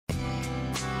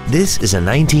This is a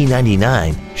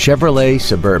 1999 Chevrolet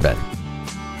Suburban.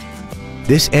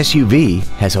 This SUV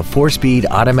has a 4-speed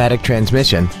automatic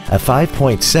transmission, a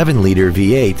 5.7-liter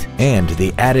V8, and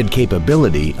the added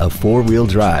capability of 4-wheel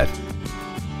drive.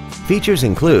 Features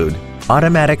include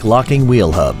automatic locking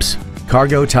wheel hubs,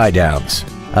 cargo tie-downs,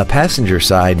 a passenger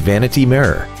side vanity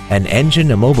mirror, an engine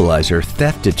immobilizer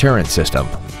theft deterrent system,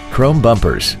 chrome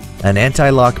bumpers, an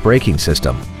anti-lock braking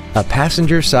system, a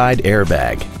passenger side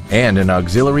airbag, and an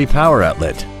auxiliary power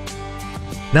outlet.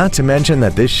 Not to mention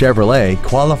that this Chevrolet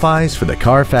qualifies for the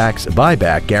Carfax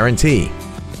buyback guarantee.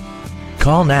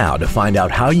 Call now to find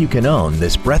out how you can own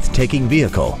this breathtaking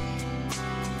vehicle.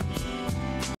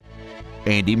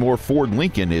 Andy Mohr Ford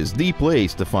Lincoln is the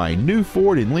place to find new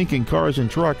Ford and Lincoln cars and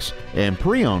trucks and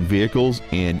pre-owned vehicles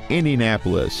in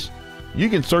Indianapolis. You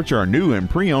can search our new and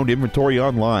pre-owned inventory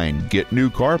online, get new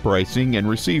car pricing, and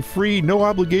receive free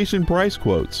no-obligation price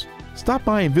quotes. Stop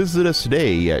by and visit us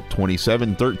today at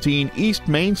 2713 East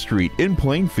Main Street in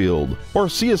Plainfield, or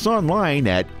see us online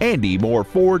at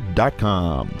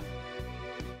andymohrford.com.